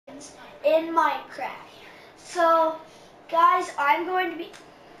skins in Minecraft. So, guys, I'm going to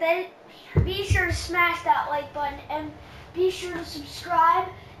be sure to smash that like button and be sure to subscribe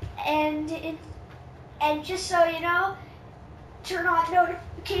and just so you know, turn on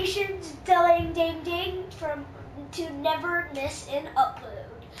notifications, ding ding ding to never miss an upload.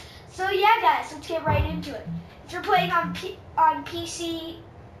 So yeah, guys, let's get right into it. If you're playing on PC,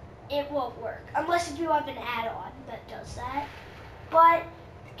 it won't work unless if you have an add-on that does that. But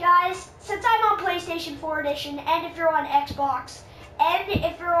guys, since I'm on PlayStation 4 Edition, and if you're on Xbox, and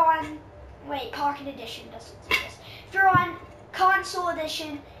if you're on Pocket Edition doesn't exist. If you're on Console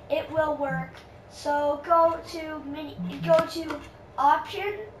Edition, it will work. So go to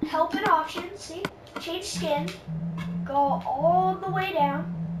Option, Help and Options. See, change skin. Go all the way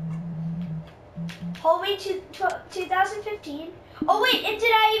down. Whole way to 2015. Oh wait, and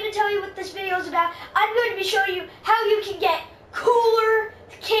did I even tell you what this video is about? I'm going to be showing you how you can get cooler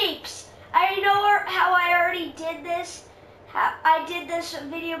capes. I know how I already did this. I did this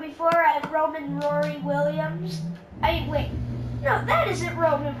video before. I have Roman Rory Williams. Wait, no, that isn't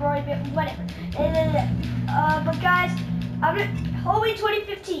Roman Rory, but whatever. But guys, Halloween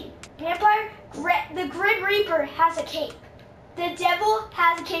 2015. Vampire, the Grim Reaper has a cape. The Devil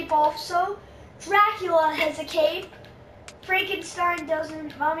has a cape also. Dracula has a cape. Frankenstein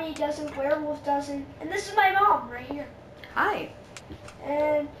doesn't. Mummy doesn't. Werewolf doesn't. And this is my mom right here. Hi.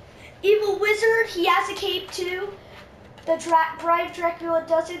 And Evil Wizard, he has a cape too. The Bride of Dracula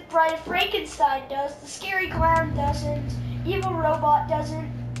doesn't. Bride of Frankenstein does. The Scary Clown doesn't. Evil Robot doesn't.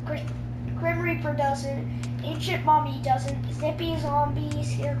 Grim Reaper doesn't. Ancient Mummy doesn't. Zippy Zombie,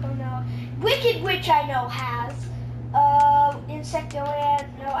 Scarecrow, no. Wicked Witch I know has. Insectoid,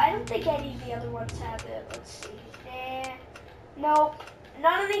 no. I don't think any of the other ones have it. Let's see. Nope.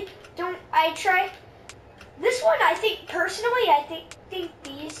 None of the. Don't. I try. This one, I think personally, I think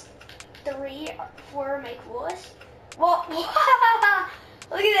these 4 are my coolest. Well, look at that.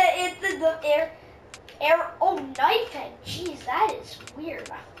 It's the air. Oh, knife head. Jeez, that is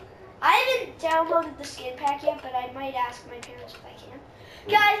weird. I haven't downloaded the skin pack yet, but I might ask my parents if I can.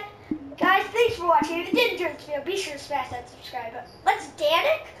 Guys, thanks for watching. If you did enjoy this video, be sure to smash that subscribe button. Let's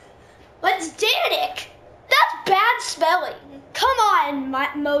Danik. That's bad spelling. Come on,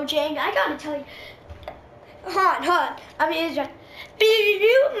 Mojang. I gotta tell you. Hold on.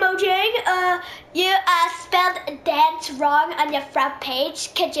 Mojang, you spelled dance wrong on your front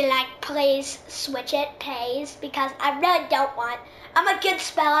page. Could you please switch it, please? Because I really don't want. I'm a good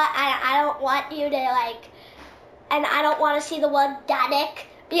speller, and I don't want you to and I don't want to see the word Danik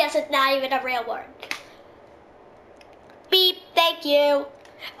because it's not even a real word. Beep. Thank you.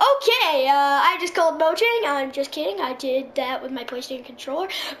 Okay, I just called Mojang. I'm just kidding. I did that with my PlayStation controller.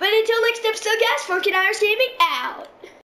 But until next episode, guys, FunkinNiners Gaming out.